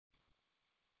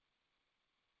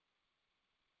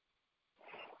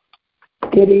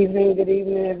Good evening,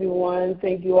 everyone.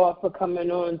 Thank you all for coming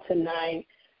on tonight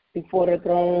before the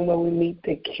throne where we meet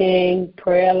the King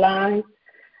prayer line.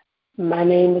 My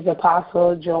name is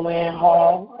Apostle Joanne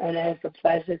Hall, and it's a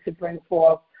pleasure to bring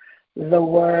forth the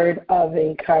word of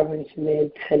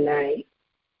encouragement tonight.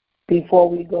 Before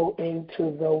we go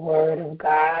into the word of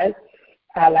God,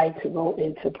 I'd like to go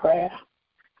into prayer.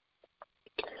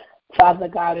 Father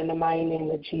God, in the mighty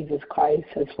name of Jesus Christ,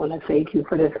 I just want to thank you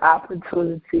for this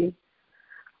opportunity.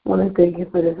 I want to thank you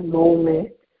for this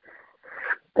moment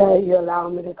that you allow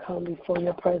me to come before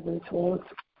your presence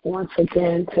once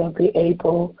again to be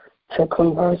able to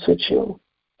converse with you.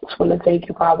 I just want to thank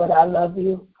you, Father, that I love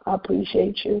you. I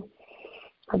appreciate you.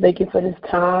 I thank you for this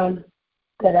time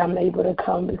that I'm able to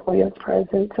come before your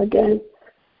presence again.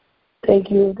 Thank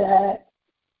you, Dad.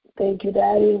 Thank you,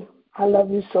 Daddy. I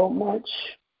love you so much.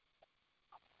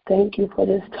 Thank you for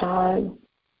this time.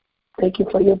 Thank you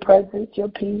for your presence, your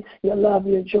peace, your love,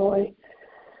 your joy,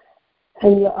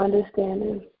 and your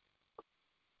understanding.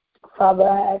 Father,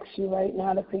 I ask you right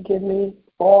now to forgive me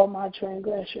all my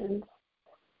transgressions,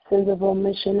 sins of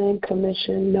omission and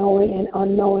commission, knowing and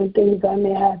unknowing things I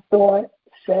may have thought,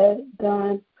 said,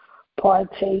 done,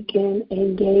 partaken,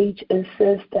 engaged,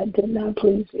 insist that did not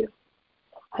please you.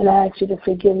 And I ask you to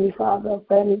forgive me, Father,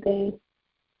 for anything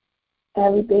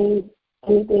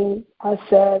I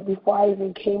said before I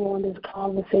even came on this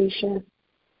conversation,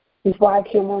 before I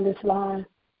came on this line.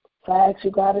 So I ask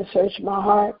you, God, to search my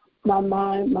heart, my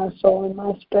mind, my soul, and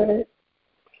my spirit.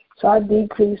 So I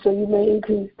decrease so you may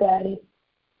increase, Daddy.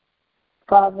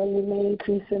 Father, you may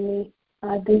increase in me.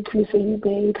 I decrease so you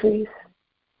may increase.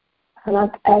 And I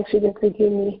ask you to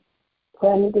forgive me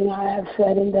for anything I have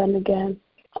said and done again.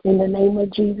 In the name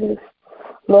of Jesus,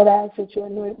 Lord, I ask that you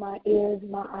anoint my ears,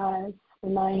 my eyes,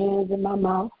 and my hands and my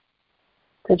mouth,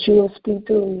 that you will speak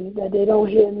through me, that they don't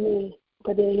hear me,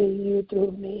 but they hear you through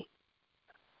me.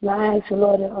 And I ask you,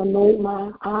 Lord, to anoint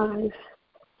my eyes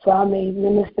so I may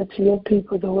minister to your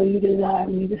people the way you desire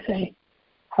me to say.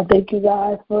 I thank you,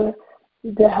 God, for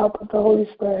the help of the Holy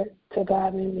Spirit to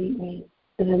guide me and lead me.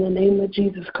 And in the name of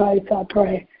Jesus Christ, I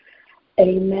pray.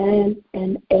 Amen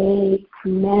and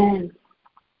amen.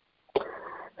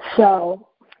 So,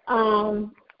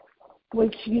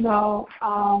 which, when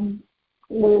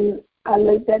I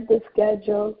looked at the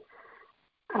schedule,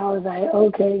 I was like,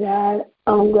 okay, God,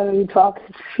 I'm going to be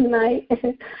talking tonight.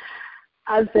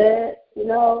 I said,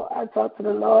 I talked to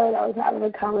the Lord. I was having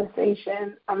a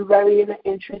conversation. I'm very in an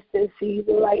interesting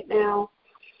season right now.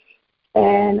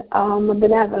 And I've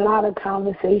been having a lot of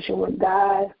conversation with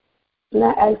God. And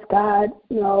I asked God,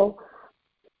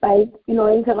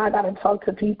 anytime I got to talk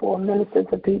to people or minister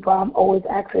to people, I'm always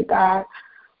asking God,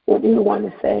 what do you want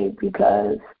to say?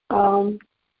 Because I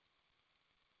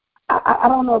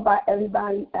don't know about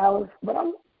everybody else, but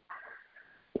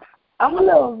I'm a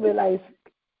little bit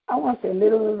I want to say a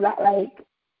little bit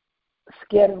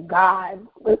scared of God,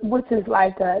 which is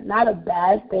not a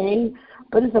bad thing,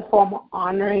 but it's a form of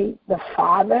honoring the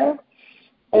Father.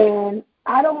 And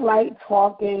I don't like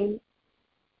talking,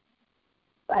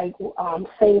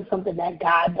 saying something that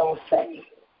God don't say.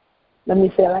 Let me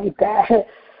say it like that.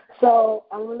 So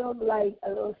I'm a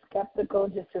little skeptical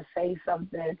just to say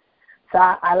something. So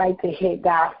I like to hear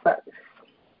God first.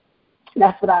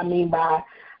 That's what I mean by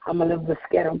I'm a little bit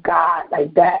scared of God,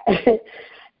 like that.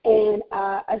 And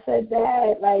I said,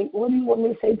 Dad, what do you want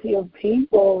me to say to your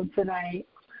people tonight?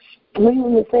 What do you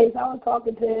want me to say? So I was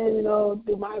talking to him,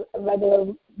 through my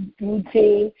regular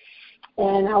routine.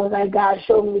 And I was like, God,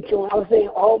 show me what you want. I was saying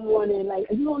all morning, I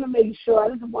just want to make sure. I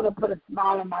just want to put a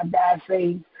smile on my dad's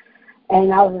face.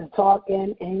 And I was just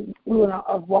talking, and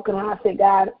I was walking around. I said,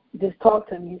 God, just talk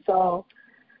to me. So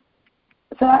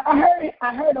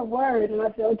I heard a word, and I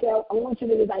said, okay, I want you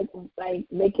to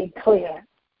make it clear.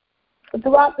 But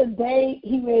throughout the day,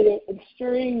 he made it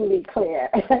extremely clear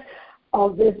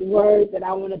of this word that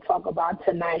I want to talk about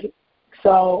tonight.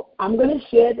 So I'm going to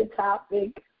share the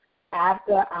topic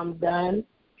after I'm done.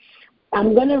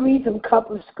 I'm going to read some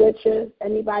couple of scriptures.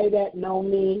 Anybody that know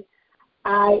me,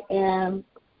 I am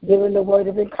giving the word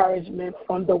of encouragement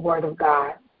from the Word of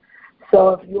God. So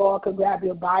if you all could grab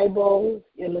your Bibles,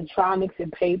 your electronics,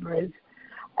 and papers,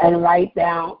 and write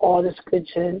down all the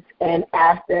scriptures. And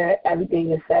after everything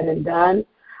is said and done,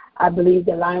 I believe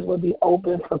the line will be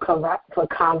open for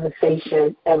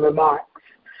conversation and remarks.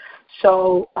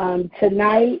 So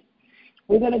tonight,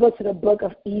 we're going to go to the book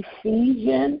of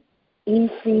Ephesians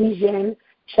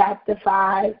chapter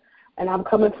 5, and I'm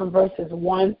coming from verses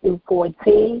 1 through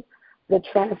 14. The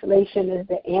translation is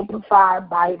the Amplified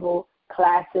Bible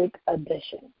Classic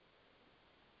Edition.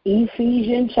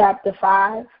 Ephesians chapter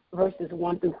 5, verses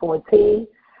 1 through 14.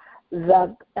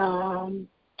 The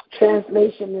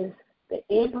translation is the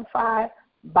Amplified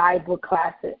Bible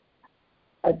Classic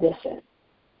Edition.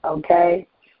 Okay?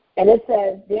 And it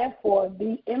says, therefore,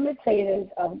 be imitators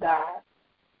of God,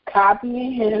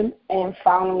 copying him and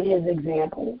following his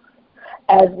examples.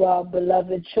 As well,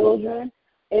 beloved children,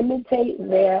 imitate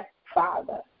their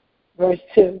father. Verse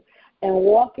 2, and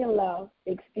walk in love,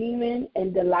 esteeming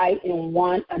and delight in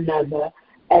one another,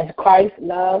 as Christ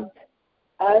loved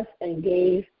us and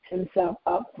gave himself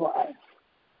up for us,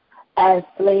 as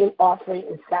flame offering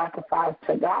and sacrifice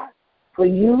to God for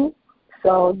you,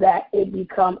 so that it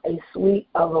become a sweet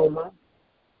aroma.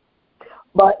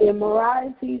 But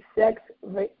immorality, sex,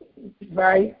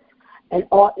 vice, and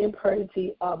all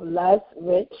impurity of lust,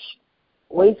 rich,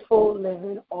 wasteful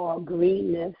living, or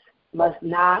greediness must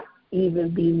not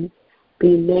even be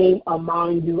named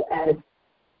among you as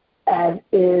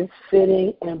is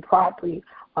fitting and proper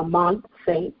among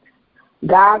saints.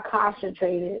 God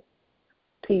concentrated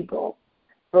people.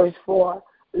 Verse 4,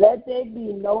 let there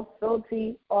be no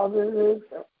filthy organisms,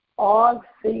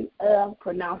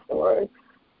 pronounce the word,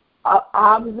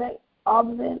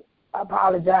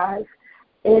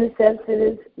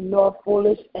 insensitive, nor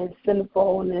foolish and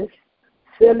sinfulness,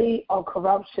 silly or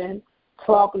corruption,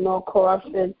 talk nor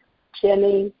corruption,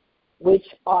 chilling,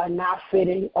 which are not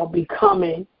fitting or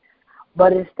becoming,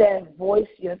 but instead voice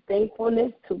your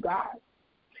thankfulness to God.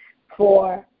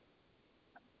 For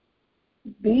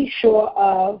be sure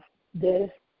of this,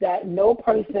 that no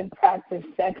person practice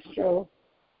sexual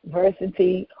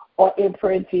verity or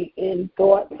impurity in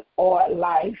thought or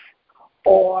life,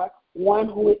 or one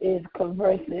who is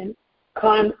converse,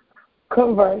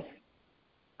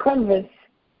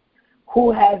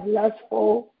 who has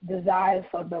lustful desires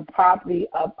for the property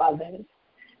of others,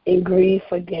 and greed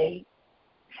for gain.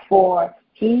 For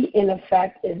he, in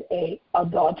effect, is an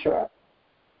adulterer,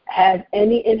 has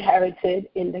any inherited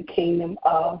in the kingdom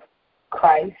of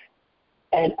Christ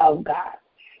and of God.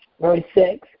 Verse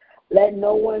 6, let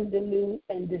no one delude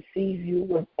and deceive you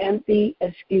with empty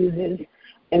excuses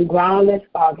and groundless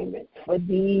arguments. For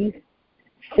though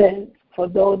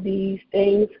these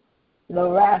things, the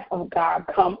wrath of God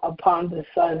come upon the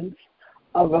sons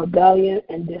of rebellion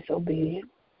and disobedience.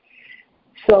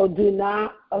 So do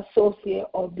not associate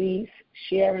or be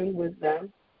sharing with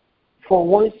them. For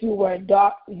once you were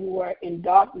in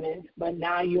darkness, but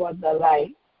now you are the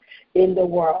light in the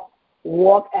world.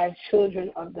 Walk as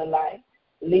children of the light,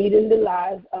 leading the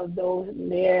lives of those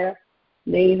near,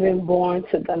 even born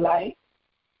to the light.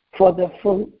 For the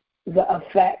fruit, the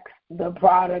effects, the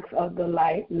products of the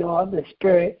light, nor the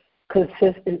Spirit,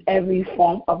 consist in every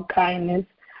form of kindness,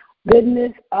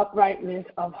 goodness, uprightness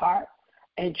of heart,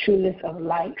 and trueness of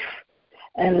life.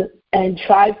 And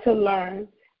try to learn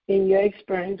in your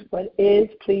experience what is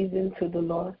pleasing to the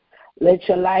Lord. Let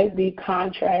your life be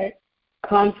constant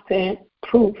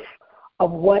proof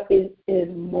of what is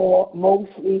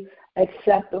mostly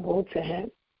acceptable to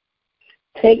him.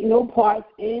 Take no part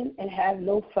in and have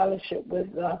no fellowship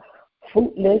with the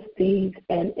fruitless deeds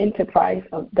and enterprise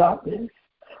of darkness,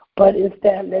 but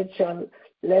instead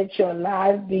let your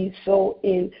lives be so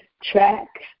in track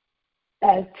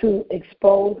as to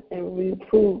expose and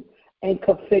reprove and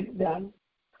convict them.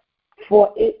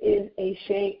 For it is a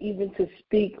shame even to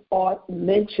speak or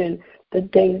mention the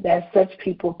things that such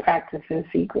people practice in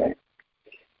secret.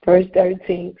 Verse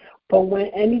 13, but when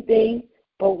anything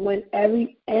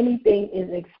is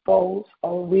exposed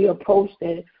or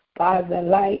reapproached by the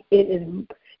light,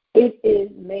 it is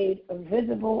made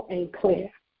visible and clear.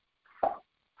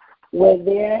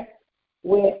 Where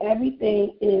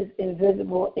everything is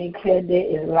invisible and clear,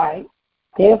 there is light.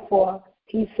 Therefore,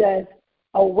 he says,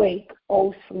 awake,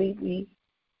 O sleepy,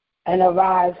 and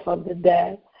arise from the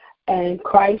dead, and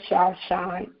Christ shall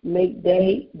shine. Make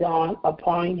day dawn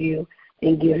upon you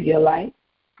and give your light.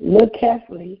 Look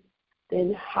carefully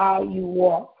then how you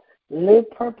walk. Live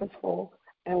purposeful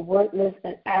and wordless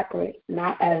and accurate,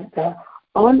 not as the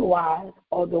unwise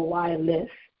or the wireless,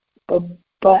 but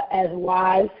as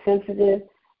wise, sensitive,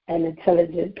 and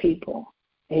intelligent people.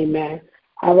 Amen.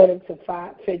 I read it to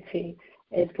 5:15.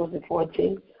 It's supposed to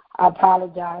 14. I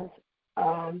apologize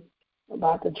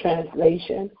about the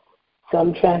translation.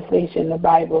 Some translation in the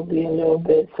Bible be a little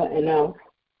bit something else.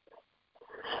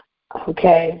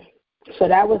 Okay. So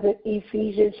that was in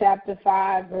Ephesians chapter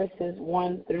 5, verses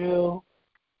 1 through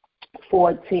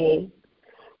 14.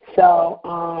 So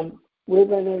we're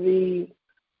going to read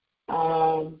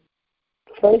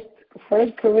First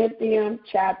Corinthians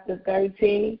chapter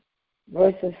 13,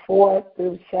 verses 4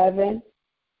 through 7.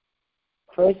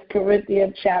 1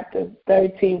 Corinthians chapter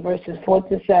 13, verses 4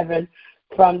 to 7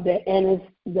 from the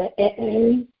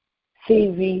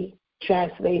NCV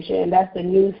translation, and that's the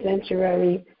New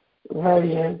Century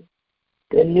Version.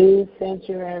 The New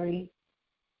Century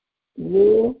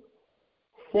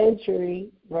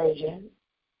Version.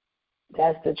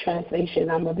 That's the translation.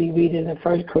 I'm going to be reading in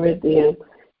 1 Corinthians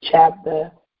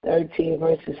chapter 13,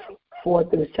 verses 4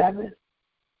 through 7.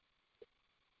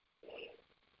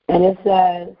 And it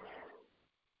says,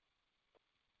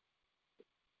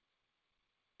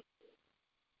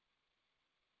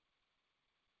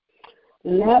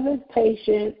 love is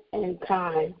patient and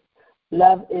kind.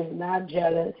 Love is not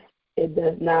jealous. It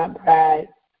does not brag,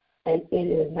 and it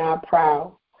is not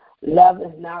proud. Love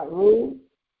is not rude.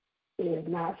 It is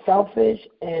not selfish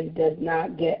and does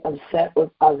not get upset with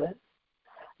others.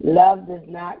 Love does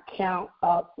not count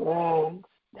up wrongs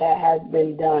that has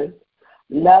been done.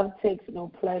 Love takes no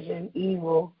pleasure in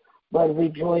evil, but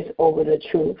rejoices over the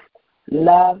truth.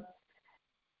 Love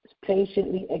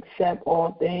patiently accepts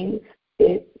all things.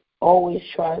 It always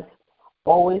trusts,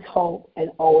 always hope,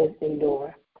 and always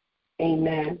endure.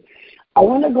 Amen. I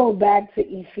want to go back to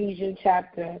Ephesians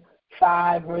chapter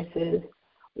 5, verses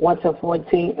 1 to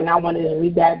 14, and I want to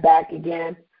read that back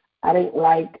again. I didn't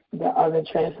like the other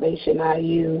translation I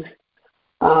used.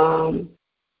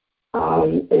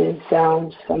 It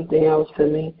sounds something else to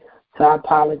me, so I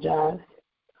apologize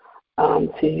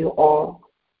to you all.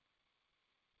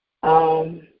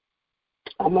 I'm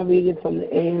going to read it from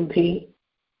the AMP.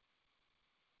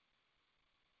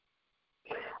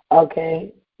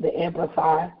 Okay, the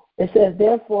Amplified. It says,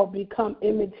 therefore, become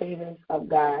imitators of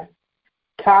God.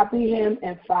 Copy him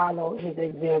and follow his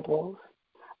examples.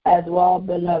 As well,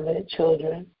 beloved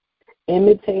children,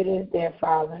 imitators their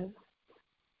fathers,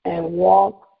 and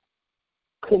walk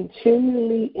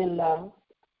continually in love.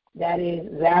 That is,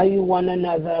 value one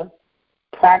another,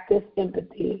 practice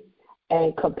empathy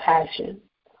and compassion.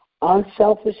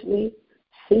 Unselfishly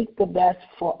seek the best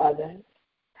for others,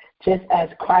 just as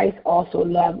Christ also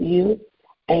loved you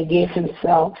and gave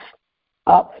himself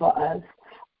up for us,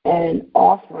 an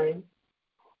offering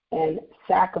and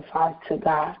sacrifice to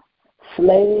God,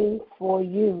 slaying for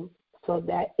you so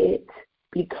that it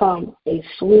becomes a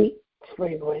sweet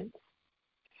fragrance.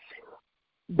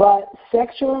 But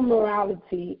sexual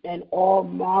immorality and all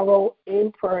moral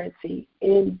impurity,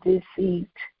 indeceit,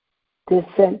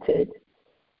 dissented,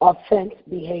 offense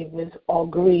behaviors, or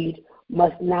greed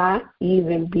must not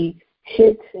even be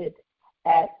hinted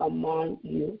at among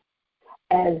you,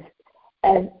 as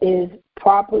is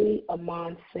properly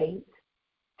among saints.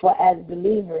 For as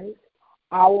believers,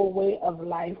 our way of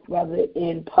life, whether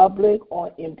in public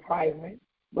or in private,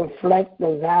 reflects the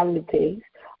realities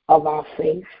of our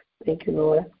faith. Thank you,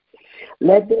 Lord.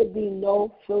 Let there be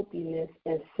no filthiness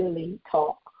and silly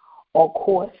talk, or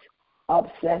coarse,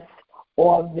 obsessed,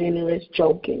 or venomous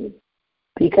joking,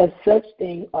 because such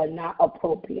things are not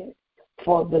appropriate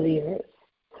for believers.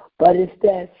 But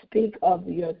instead, speak of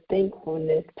your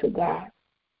thankfulness to God.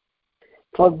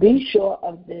 For be sure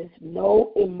of this,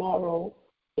 no immoral,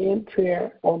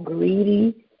 impure, or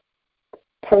greedy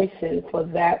person, for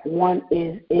that one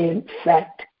is in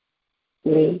fact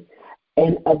an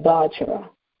adulterer,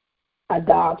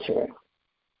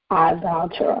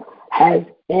 has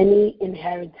any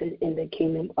inheritance in the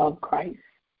kingdom of Christ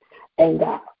and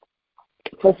God.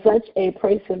 For such a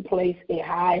person place a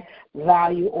high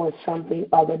value on something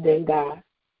other than God.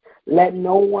 Let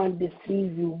no one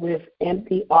deceive you with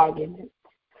empty arguments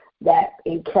that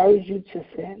encourage you to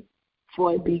sin.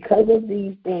 For because of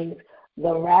these things,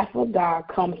 the wrath of God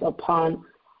comes upon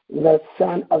the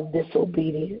son of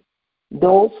disobedience,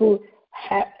 those who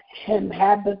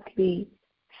habitually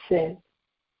sin.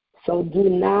 So do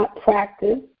not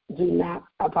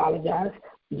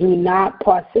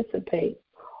participate,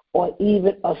 or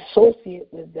even associate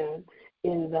with them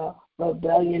in the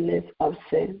rebelliousness of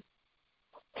sin.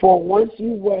 For once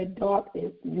you were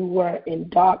in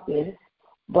darkness,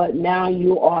 but now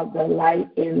you are the light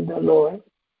in the Lord.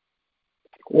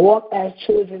 Walk as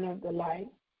children of the light.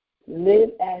 Live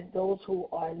as those who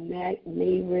are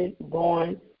neighbors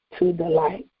born to the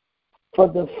light. For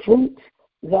the fruit,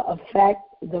 the effect,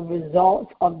 the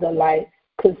results of the light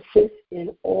consist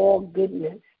in all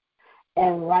goodness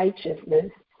and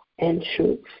righteousness and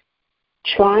truth,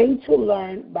 trying to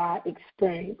learn by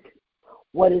experience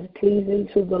what is pleasing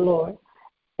to the Lord,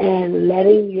 and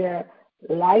letting your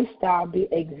lifestyle be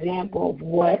an example of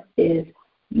what is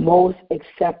most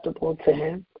acceptable to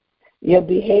Him. Your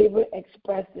behavior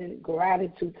expressing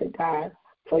gratitude to God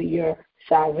for your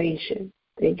salvation.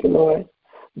 Thank you, Lord.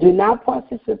 Do not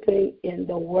participate in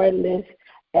the wordless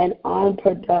and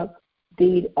unproductive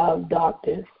deed of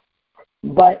darkness,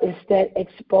 but instead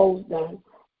expose them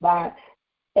by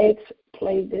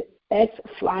explaining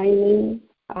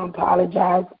I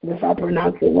apologize if I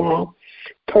pronounce it wrong.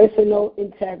 Personal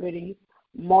integrity,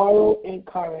 moral and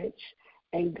courage,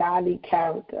 and godly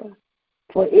character.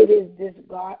 For it is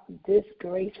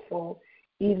disgraceful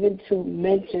even to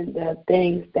mention the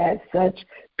things that such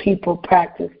people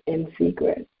practice in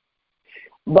secret.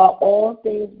 But all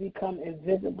things become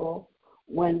invisible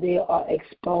when they are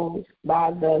exposed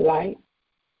by the light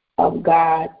of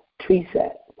God's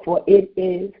precept. For it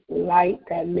is light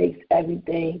that makes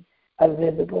everything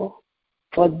visible.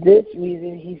 For this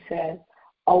reason, he says,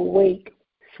 awake,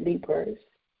 sleepers,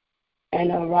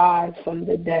 and arise from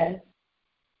the dead,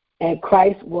 and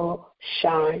Christ will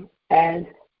shine as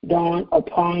dawn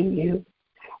upon you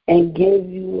and give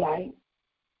you light.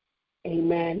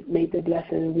 Amen. May the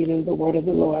blessing and reading the word of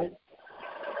the Lord.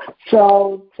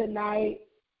 So tonight,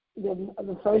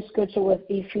 the first scripture was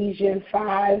Ephesians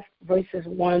 5, verses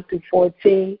 1 through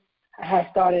 14. I had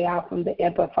started out from the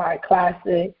Amplified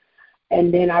Classic,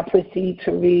 and then I proceed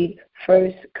to read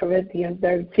 1 Corinthians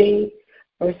 13,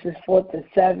 verses 4 to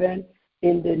 7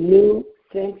 in the New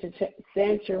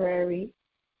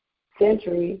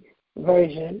Century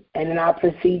Version, and then I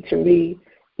proceed to read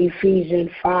Ephesians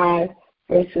 5,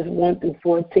 verses 1 through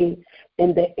 14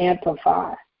 in the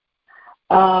Amplified.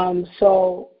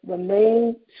 So the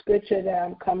main scripture that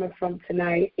I'm coming from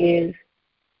tonight is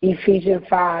Ephesians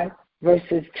 5,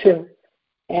 verses 2.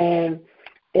 And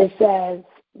it says,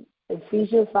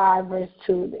 Ephesians 5, verse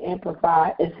 2, the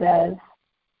Amplified, it says,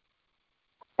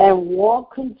 and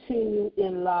walk continue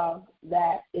in love,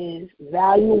 that is,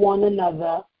 value one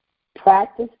another,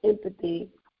 practice empathy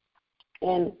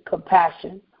and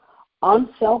compassion,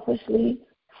 unselfishly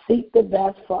seek the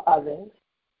best for others,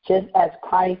 just as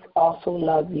Christ also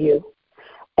loved you,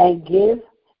 and give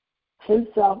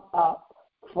himself up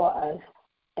for us,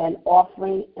 an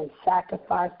offering and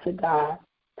sacrifice to God,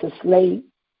 to slay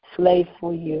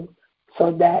for you,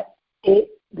 so that it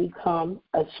become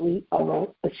a sweet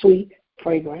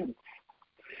fragrance.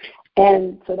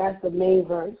 And so that's the main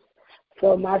verse.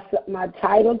 So my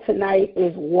title tonight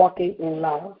is Walking in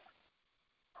Love.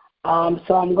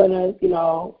 So I'm gonna,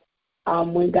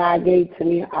 when God gave to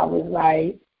me, I was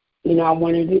like, I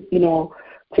wanted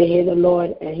to hear the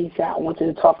Lord, and He said, I want you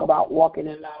to talk about walking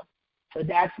in love. So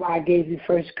that's why I gave you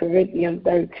 1 Corinthians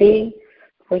 13,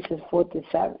 verses 4 to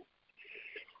 7.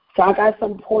 So I got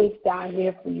some points down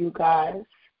here for you guys.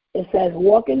 It says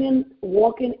walking in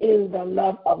the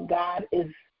love of God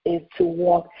is to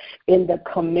walk in the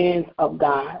commands of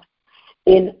God,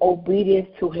 in obedience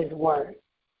to His word.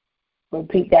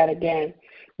 Repeat that again.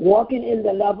 Walking in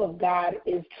the love of God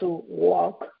is to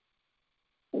walk.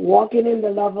 Walking in the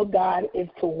love of God is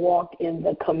to walk in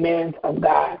the commands of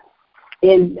God,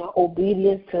 in the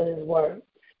obedience to His word.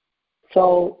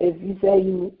 So if you say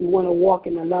you want to walk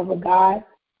in the love of God,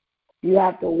 you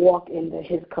have to walk in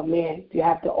His commands. You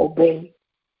have to obey.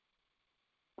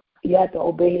 You have to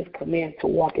obey His command to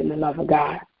walk in the love of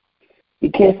God.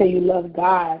 You can't say you love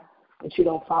God, but you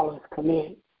don't follow His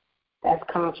command. That's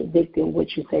contradicting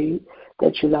what you say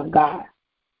that you love God.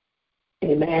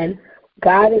 Amen.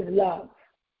 God is love,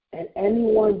 and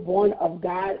anyone born of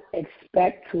God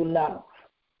expects to love,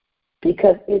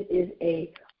 because it is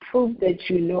a proof that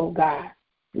you know God.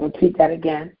 Repeat that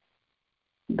again.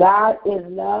 God is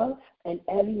love, and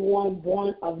everyone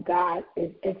born of God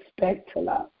is expect to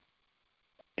love,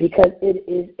 because it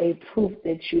is a proof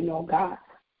that you know God.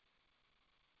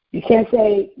 You can't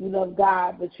say you love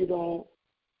God, but you don't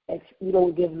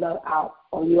give love out,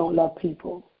 or you don't love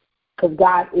people, because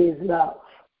God is love.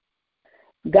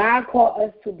 God called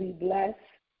us to be blessed.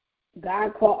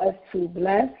 God called us to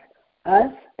bless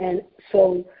us, and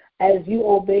so as you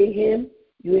obey Him,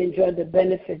 you enjoy the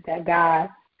benefit that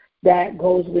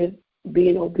goes with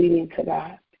being obedient to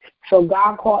God. So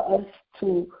God called us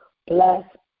to bless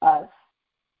us,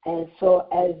 and so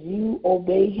as you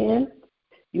obey Him,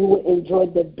 you will enjoy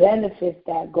the benefits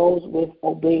that goes with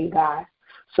obeying God.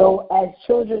 So as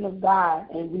children of God,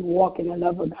 and we walk in the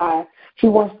love of God, He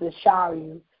wants to shower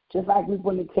you. Just like we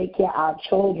want to take care of our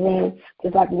children,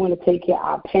 just like we want to take care of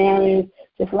our parents,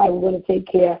 just like we want to take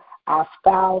care of our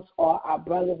spouse or our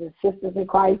brothers and sisters in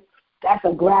Christ. That's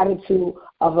a gratitude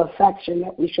of affection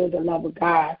that we show the love of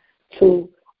God to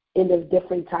in the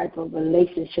different type of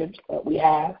relationships that we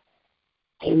have.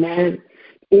 Amen.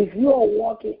 If you are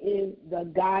walking in the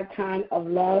God kind of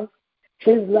love,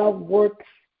 His love works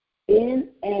in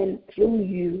and through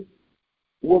you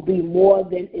will be more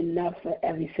than enough for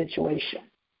every situation.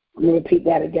 Let me repeat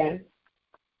that again.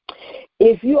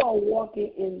 If you are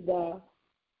walking in the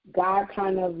God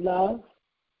kind of love,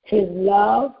 His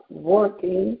love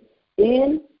working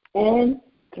in and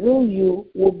through you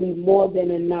will be more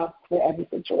than enough for every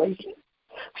situation.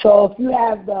 So if you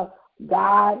have the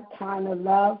God kind of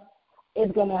love,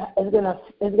 it's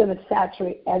gonna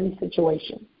saturate every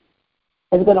situation.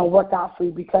 It's gonna work out for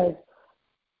you because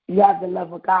you have the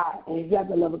love of God, and if you have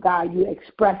the love of God, you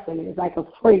expressing it. It's like a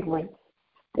fragrance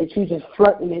that you just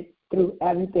flirting it through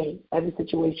everything, every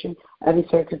situation, every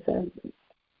circumstance.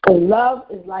 Because love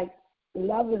is like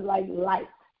light.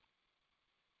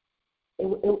 It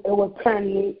will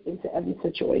permeate into every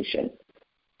situation.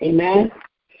 Amen.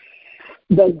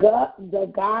 The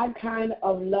God kind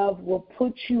of love will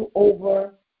put you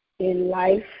over in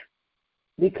life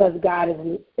because God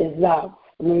is love.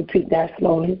 Let me repeat that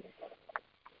slowly.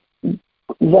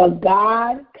 The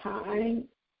God kind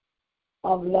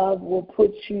of love will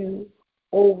put you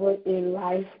over in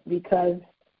life because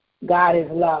God is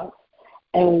love.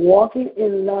 And walking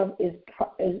in love is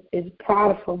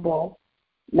profitable,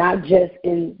 not just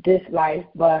in this life,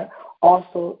 but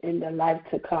also in the life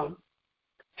to come.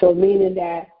 So meaning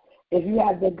that if you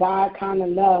have the God kind of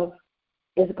love,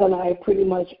 it's going to pretty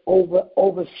much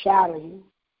overshadow you.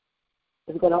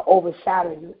 It's going to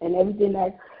overshadow you. And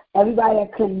everybody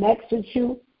that connects with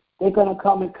you, they're going to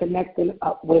come and connect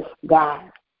up with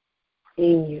God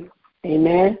in you.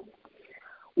 Amen.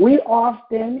 We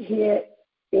often hear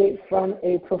it from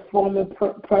a performance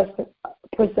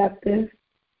perspective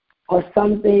or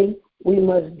something we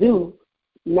must do,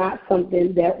 not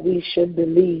something that we should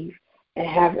believe and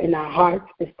have in our hearts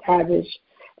established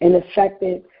and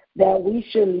affected, that we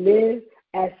should live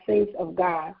as saints of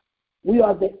God. We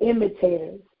are the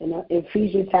imitators. In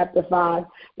Ephesians chapter 5,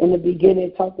 in the beginning,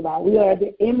 it talked about we are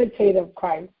the imitator of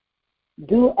Christ.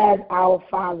 Do as our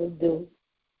Father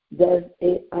does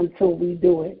it until we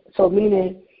do it. So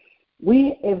meaning,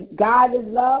 if God is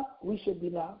love, we should be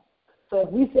loved. So if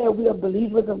we say we are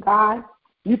believers of God,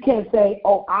 you can't say,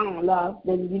 "Oh, I don't love."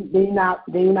 Then you're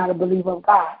not a believer of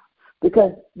God,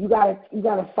 because you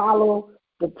gotta follow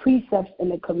the precepts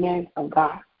and the commands of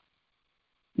God.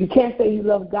 You can't say you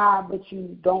love God but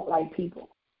you don't like people,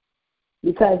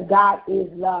 because God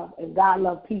is love and God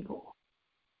loves people.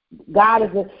 God is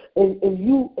if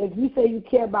you say you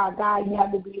care about God, you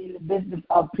have to be in the business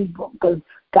of people, because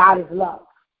God is love.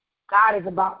 God is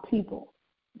about people.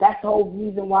 That's the whole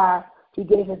reason why He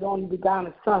gave His only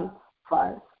begotten Son for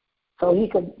us, so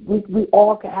we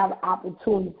all can have an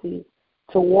opportunity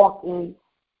to walk in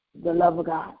the love of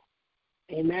God.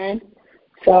 Amen.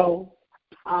 So,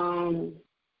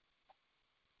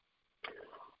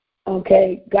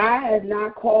 okay, God has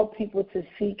not called people to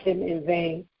seek Him in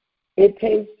vain. It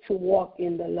pays to walk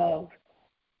in the love.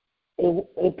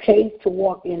 It pays to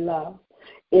walk in love,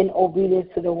 in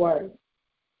obedience to the word.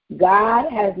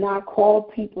 God has not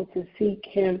called people to seek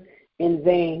Him in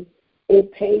vain.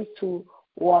 It pays to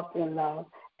walk in love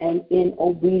and in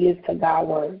obedience to God's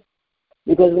word.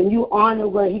 Because when you honor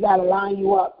word, He got to line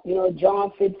you up.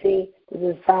 John 15, this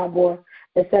is sidebar.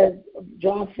 It says,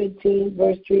 John 15,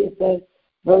 verse 3, it says,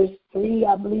 verse 3,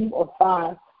 I believe, or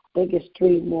 5, I think it's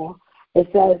 3 more. It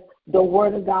says, the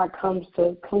word of God comes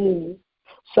to clean you.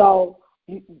 So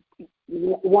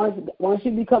once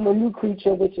you become a new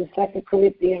creature, which is 2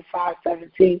 Corinthians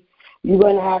 5:17, you're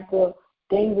going to have to,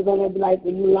 things are going to be like,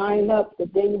 when you line up the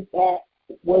things that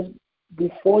was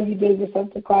before you gave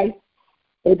yourself to Christ,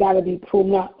 it got to be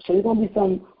pruned up. So there's going to be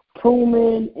some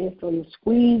pruning and some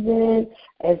squeezing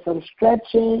and some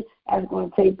stretching that's going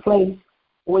to take place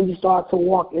when you start to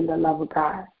walk in the love of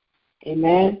God.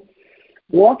 Amen.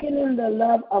 Walking in the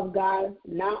love of God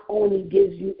not only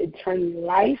gives you eternal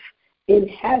life in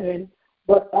heaven,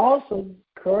 but also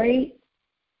great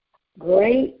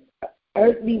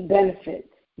earthly benefits.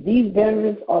 These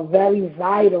benefits are very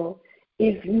vital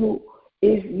if you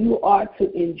are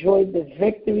to enjoy the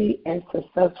victory and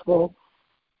successfully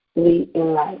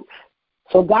in life.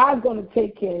 So God's going to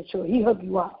take care of you. He hook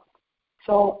you up.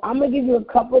 So I'm going to give you a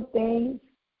couple of things,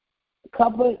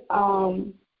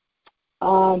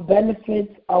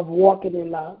 benefits of walking in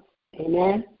love.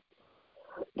 Amen.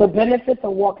 The benefits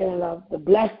of walking in love, the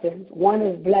blessings. One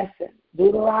is blessing.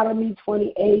 Deuteronomy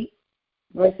 28,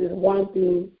 verses 1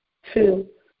 through 2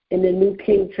 in the New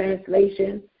King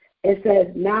Translation. It says,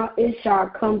 now it shall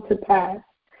come to pass,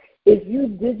 if you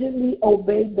diligently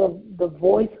obey the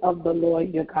voice of the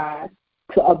Lord your God,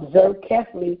 to observe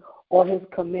carefully all His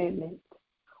commandments,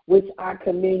 which I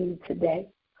command you today,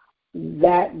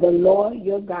 that the Lord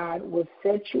your God will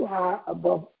set you high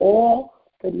above all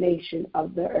the nations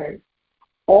of the earth.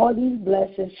 All these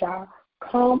blessings shall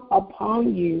come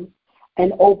upon you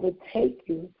and overtake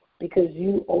you, because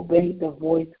you obey the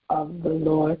voice of the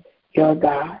Lord your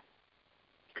God.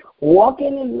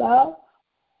 Walking in love,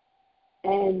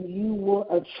 and you will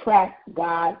attract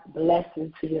God's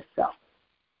blessing to yourself.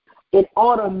 It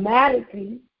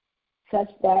automatically, such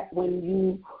that when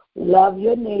you love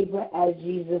your neighbor as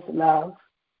Jesus loves,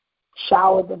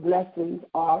 shower the blessings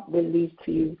are released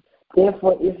to you.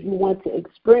 Therefore, if you want to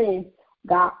experience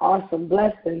God's awesome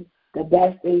blessings, the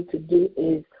best thing to do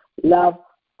is love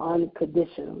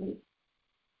unconditionally.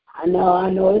 I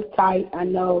know it's tight, I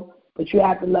know, but you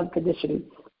have to love conditionally.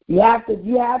 You have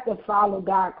to follow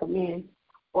God's command in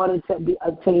order to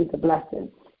obtain the blessing.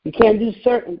 You can't do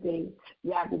certain things.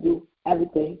 You have to do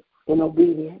everything in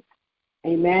obedience.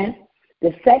 Amen.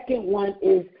 The second one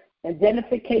is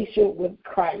identification with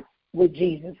Christ, with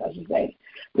Jesus, I should say.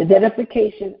 The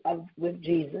identification with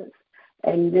Jesus.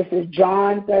 And this is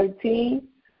John 13,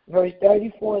 verse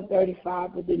 34 and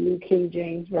 35 with the New King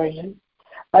James Version.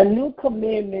 A new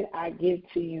commandment I give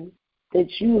to you,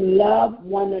 that you love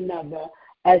one another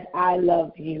as I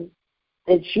love you,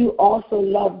 that you also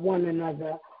love one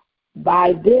another.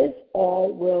 By this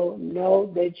all will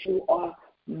know that you are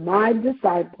my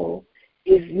disciple,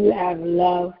 if you have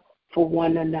love for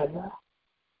one another.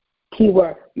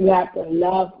 Keyword, you have to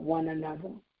love one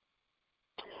another.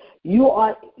 You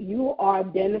are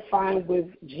identifying with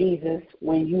Jesus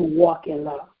when you walk in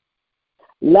love.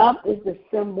 Love is the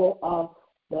symbol of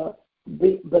the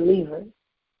believer.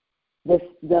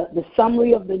 The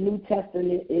summary of the New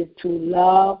Testament is to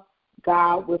love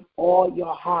God with all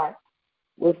your heart,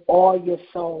 with all your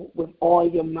soul, with all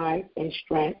your might and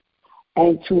strength,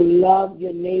 and to love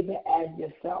your neighbor as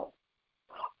yourself.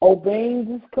 Obeying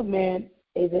this command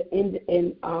is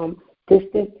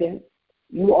distinctive.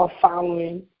 You are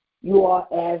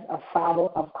as a follower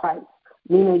of Christ,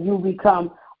 meaning you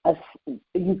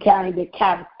carry the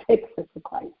characteristics of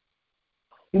Christ.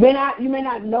 You may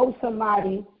not know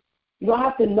somebody. You don't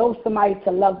have to know somebody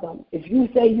to love them. If you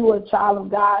say you're a child of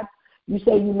God, you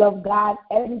say you love God,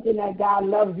 everything that God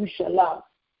loves, you should love,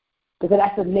 because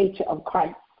that's the nature of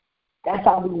Christ. That's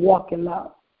how we walk in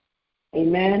love.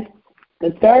 Amen.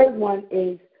 The third one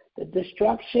is the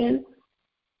destruction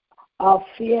of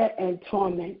fear and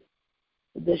torment.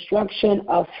 The destruction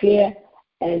of fear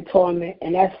and torment.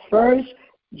 And that's 1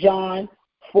 John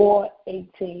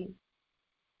 4:18.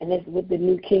 And it's with the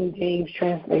New King James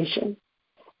translation.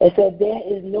 It said, there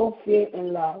is no fear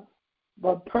in love,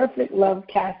 but perfect love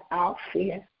casts out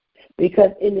fear,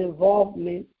 because it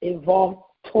involves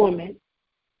torment.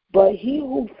 But he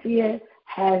who fears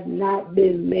has not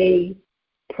been made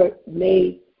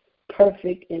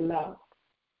perfect in love.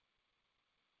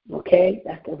 Okay,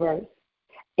 that's the verse.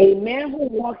 A man who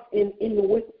walks in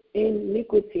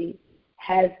iniquity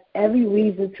has every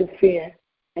reason to fear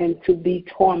and to be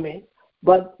tormented,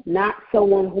 but not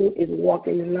someone who is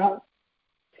walking in love.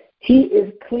 He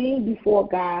is clean before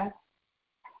God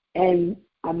and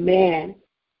a man,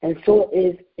 and so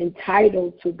is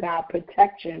entitled to God's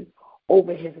protection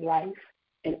over his life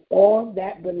and all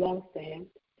that belongs to him.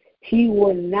 He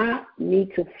will not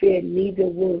need to fear, neither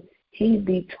will he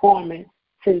be tormented,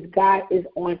 since God is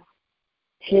on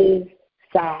his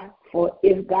side. For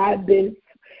if God is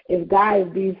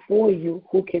before you,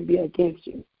 who can be against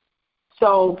you?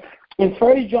 So in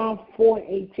 1 John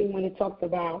 4:18, when it talks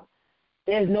about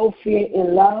there's no fear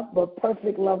in love, but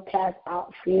perfect love casts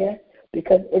out fear,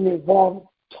 because it involves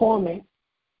torment.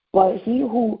 But he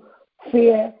who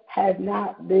fears has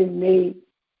not been made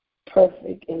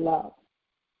perfect in love.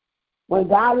 When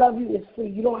God loves you, it's free.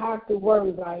 You don't have to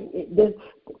worry about it.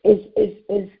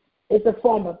 It's a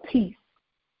form of peace.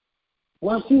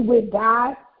 Once you're with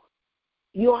God,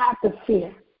 you don't have to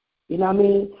fear. You know what I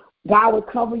mean? God will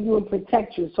cover you and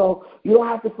protect you. So you don't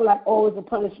have to feel like, oh, it's a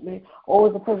punishment, oh,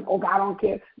 it's a person, oh, God, I don't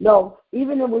care. No,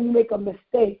 even when you make a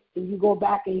mistake and you go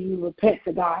back and you repent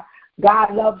to God,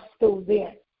 God love's still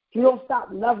there. He don't stop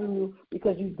loving you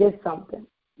because you did something.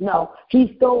 No,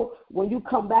 he still, when you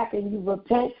come back and you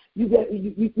repent, you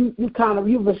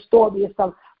restore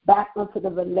yourself back into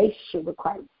the relationship with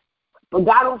Christ. But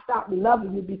God don't stop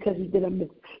loving you because you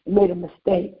made a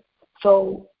mistake.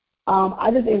 So I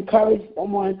just encourage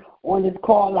someone on this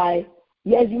call, like,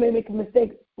 yes, you may make a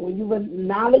mistake. When you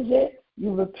acknowledge it,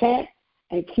 you repent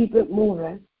and keep it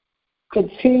moving.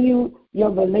 Continue your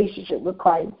relationship with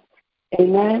Christ.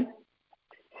 Amen.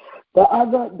 The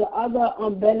other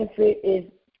benefit is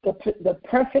the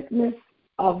perfectness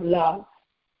of love.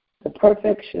 The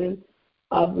perfection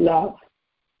of love.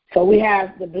 So we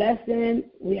have the blessing,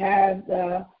 we have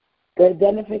the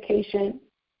identification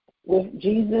with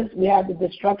Jesus, we have the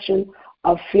destruction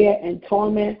of fear and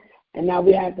torment, and now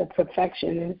we have the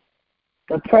perfectionist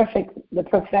of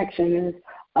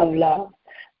love.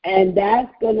 And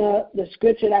the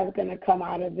scripture that's gonna come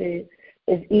out of it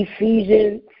is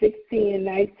Ephesians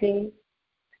 16:19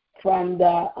 from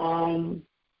the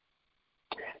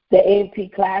the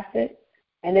AMP Classic,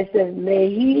 and it says, may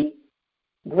he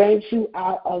grant you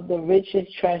out of the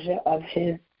richest treasure of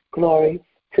his glory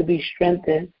to be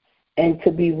strengthened and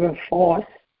to be reinforced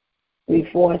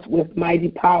with mighty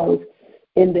powers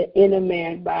in the inner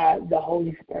man by the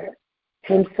Holy Spirit,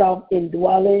 himself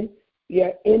indwelling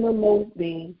your innermost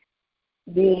being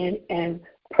and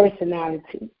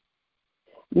personality.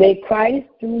 May Christ,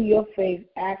 through your faith,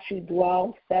 actually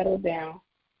dwell, settle down,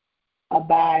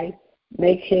 abide,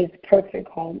 make his perfect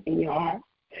home in your heart.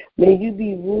 May you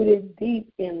be rooted deep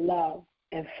in love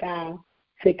and found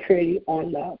security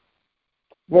on love.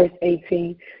 Verse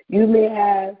 18, you may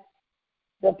have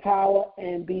the power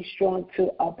and be strong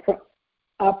to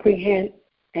apprehend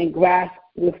and grasp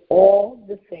with all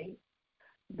the saints.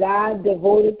 God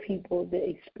devoted people the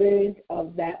experience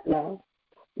of that love,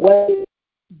 whether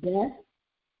death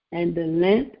and the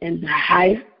length and the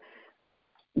height,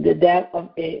 the depth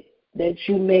of it, that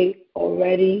you may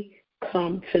already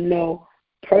come to know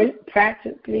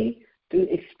practically through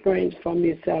experience from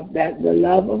yourself that the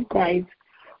love of Christ,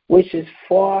 which is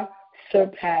far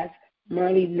surpassed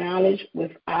merely knowledge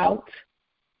without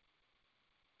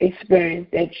experience,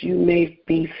 that you may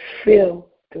be filled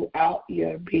throughout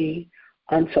your being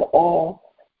unto all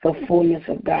the fullness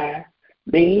of God,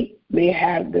 may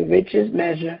have the richest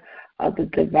measure of the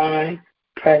divine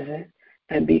presence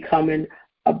and becoming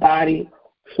a body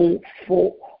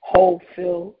whole,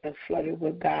 filled, and flooded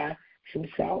with God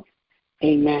himself.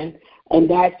 Amen. And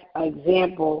that's an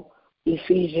example,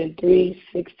 Ephesians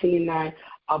 3:16-9,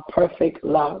 of perfect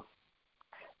love.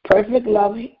 Perfect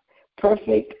love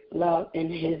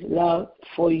and his love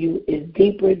for you is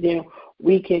deeper than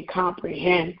we can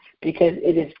comprehend because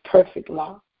it is perfect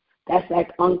love. That's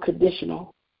like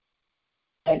unconditional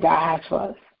that God has for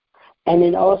us. And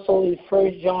then also in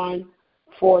 1 John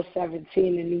 4:17,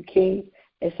 the New King,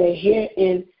 it says,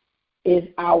 herein is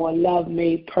our love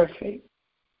made perfect.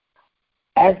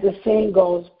 As the saying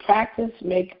goes, practice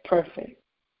makes perfect.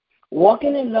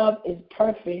 Walking in love is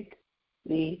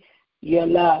perfectly your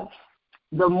love.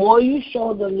 The more you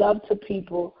show the love to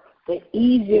people, the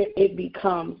easier it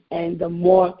becomes, and the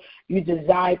more you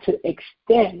desire to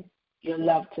extend your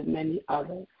love to many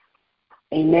others.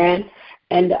 Amen.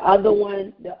 And the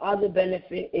other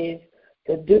benefit is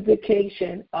the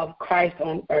duplication of Christ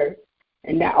on earth.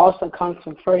 And that also comes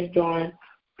from 1 John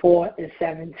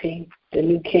 4:17, the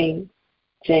New King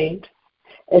James.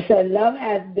 It said, love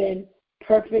has been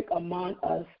perfect among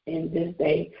us in this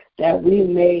day, that we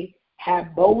may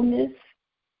have boldness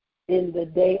in the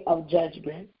day of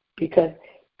judgment, because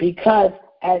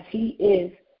as he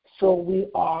is, so we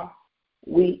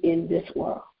in this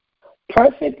world.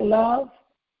 Perfect love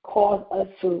calls us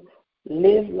to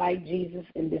live like Jesus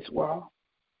in this world.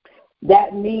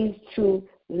 That means to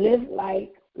live a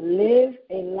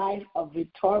life of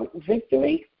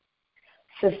victory,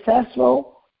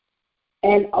 successful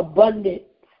and abundant,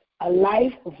 a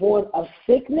life void of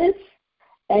sickness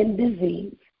and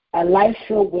disease, a life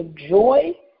filled with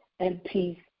joy and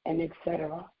peace, and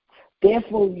etc.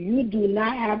 Therefore, you do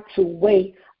not have to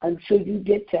wait until you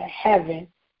get to heaven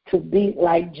to be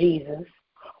like Jesus.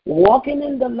 Walking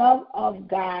in the love of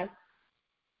God,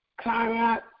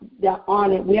 the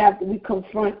honor we have the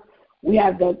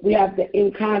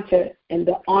encounter and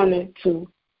the honor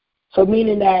too. So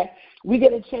meaning that we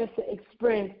get a chance to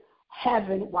experience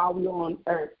heaven while we're on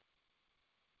earth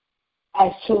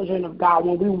as children of God.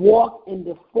 When we walk in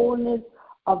the fullness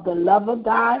of the love of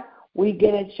God, we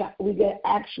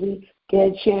actually get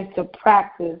a chance to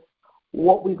practice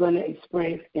what we're going to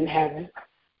experience in heaven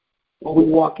when we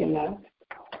walk in love.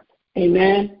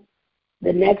 Amen.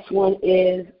 The next one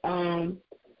is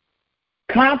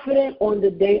confident on the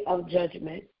day of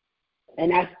judgment.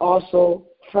 And that's also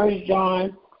 1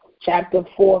 John chapter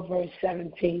 4, verse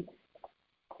 17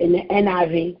 in the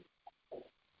NIV.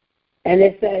 And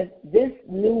it says, this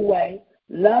new way,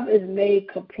 love is made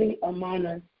complete among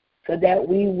us, so that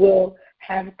we will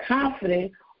have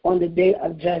confidence on the day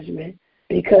of judgment,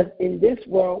 because in this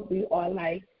world we are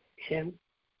like him.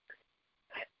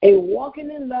 A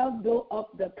walking in love build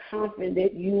up the confidence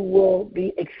that you will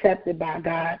be accepted by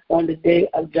God on the day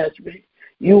of judgment.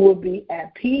 You will be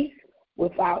at peace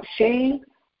without shame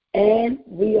and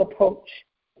reproach.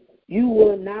 You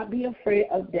will not be afraid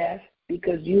of death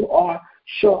because you are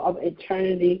sure of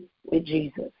eternity with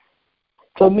Jesus.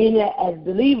 So meaning that as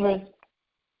believers,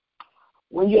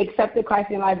 when you accepted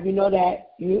Christ in life, you know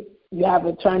that you have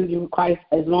eternity with Christ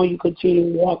as long as you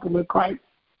continue walking with Christ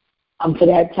to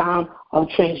that time of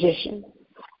transition.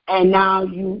 And now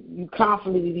you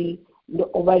confidently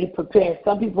already prepared.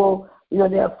 Some people,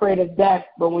 they're afraid of death,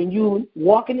 but when you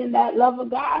walking in that love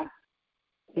of God,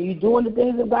 and you're doing the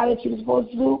things of God that you're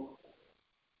supposed to do,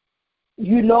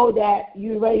 you know that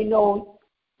you already know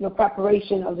the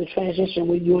preparation of the transition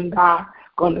where you and God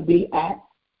going to be at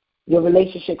your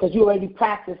relationship, because you're already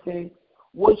practicing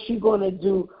what you're going to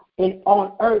do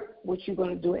on earth, what you're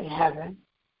going to do in heaven.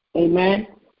 Amen.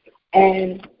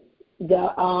 And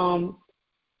the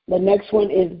next one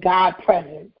is God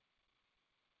present.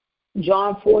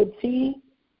 John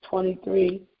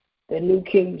 14:23, the New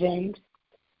King James.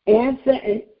 Answer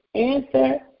and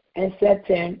said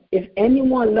to him, if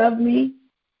anyone love me,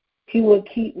 he will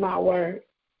keep my word,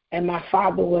 and my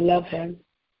Father will love him,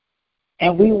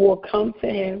 and we will come to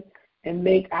him and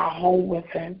make our home with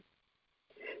him.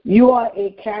 You are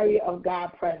a carrier of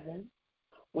God present.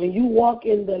 When you walk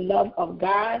in the love of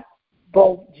God,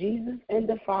 both Jesus and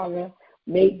the Father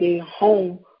make their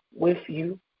home with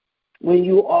you when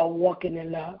you are walking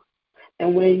in love.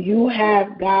 And when you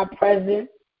have God present,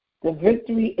 the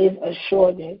victory is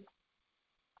assured.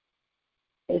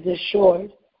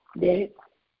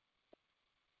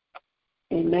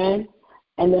 Amen.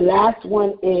 And the last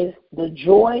one is the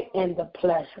joy and the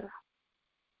pleasure.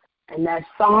 And that's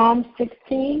Psalm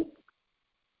 16,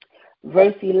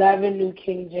 verse 11, New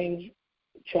King James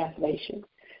translation.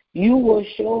 You will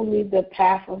show me the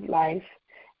path of life.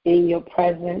 In your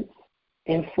presence,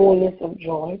 in fullness of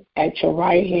joy. At your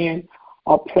right hand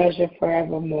are pleasure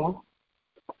forevermore.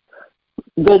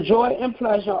 The joy and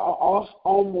pleasure are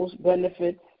almost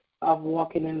benefits of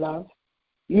walking in love.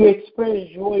 You experience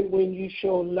joy when you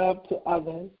show love to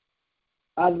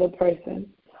other person.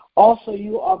 Also,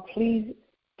 you are pleasing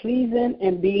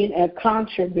and being a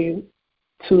contribute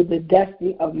to the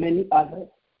destiny of many others.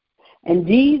 And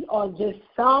these are just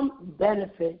some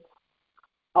benefits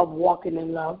of walking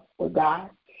in love with God.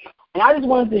 And I just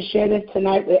wanted to share this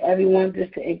tonight with everyone,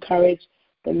 just to encourage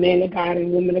the men of God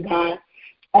and women of God.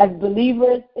 As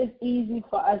believers, it's easy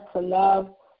for us to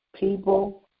love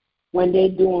people when they're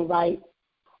doing right.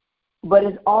 But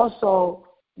it's also,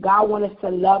 God wants us to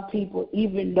love people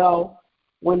even though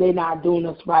when they're not doing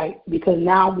us right, because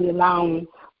now we're allowing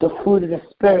the fruit of the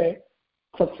Spirit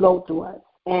to flow through us.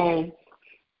 And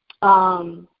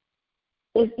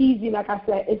it's easy, like I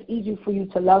said, it's easy for you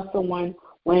to love someone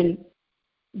when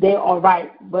they're all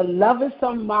right. But loving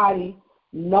somebody,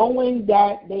 knowing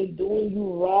that they're doing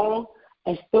you wrong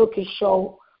and still can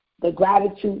show the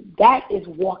gratitude, that is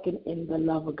walking in the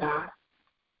love of God.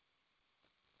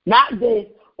 Not this,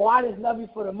 I just love you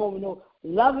for the moment. No,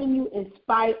 loving you in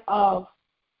spite of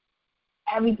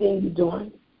everything you're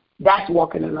doing, that's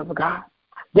walking in the love of God.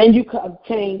 Then you can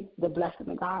obtain the blessing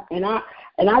of God. And I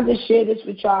just share this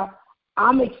with y'all.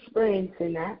 I'm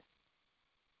experiencing that,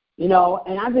 and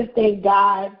I just thank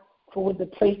God for the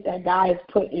place that God has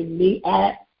put in me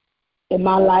in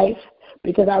my life,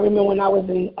 because I remember when I was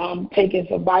taking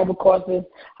some Bible courses,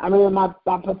 I remember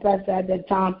my professor at that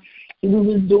time, we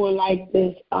was doing like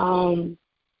this,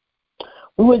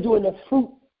 we were doing the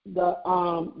fruit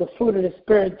of the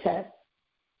Spirit test.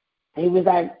 And he was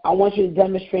like, I want you to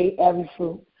demonstrate every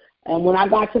fruit. And when I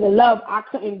got to the love, I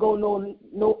couldn't go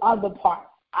no other part.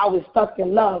 I was stuck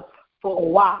in love for a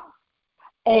while.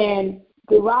 And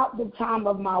throughout the time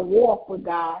of my walk with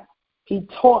God, he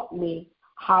taught me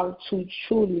how to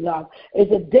truly love.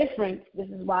 It's a difference. This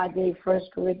is why I gave 1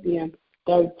 Corinthians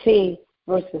 13,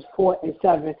 verses 4 and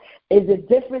 7. It's a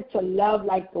difference to love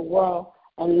like the world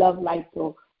and love like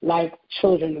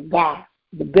children of God,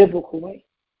 the biblical way.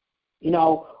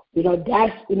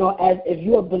 That's, as if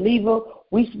you're a believer,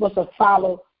 we're supposed to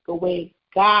follow the way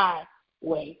God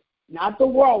way, not the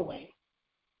world way.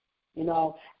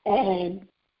 And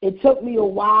it took me a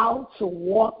while to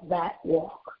walk that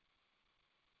walk.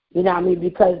 You know what I mean?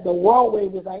 Because the world way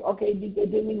was like, okay, they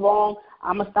did me wrong,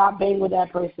 I'm going to stop banging with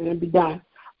that person and be done.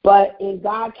 But in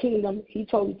God's kingdom, he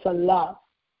told me to love.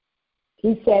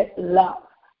 He said love.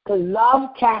 Because love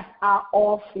casts out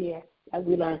all fear, as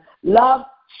we learned. Love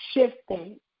shifts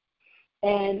things.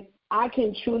 And I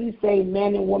can truly say,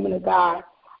 men and women of God,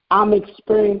 I'm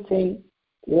experiencing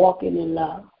walking in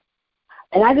love.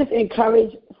 And I just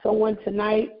encourage someone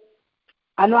tonight.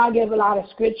 I know I gave a lot of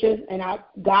scriptures, and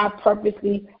God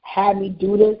purposely had me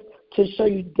do this to show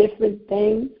you different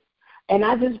things. And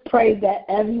I just pray that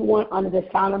everyone under the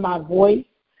sound of my voice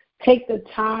take the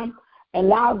time and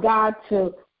allow God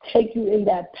to take you in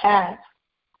that path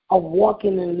of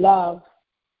walking in love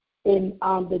in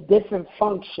the different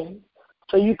functions,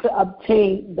 so you could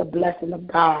obtain the blessing of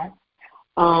God.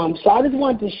 So I just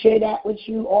wanted to share that with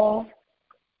you all.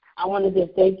 I wanted to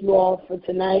thank you all for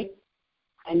tonight.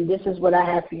 And this is what I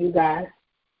have for you guys.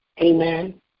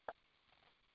 Amen.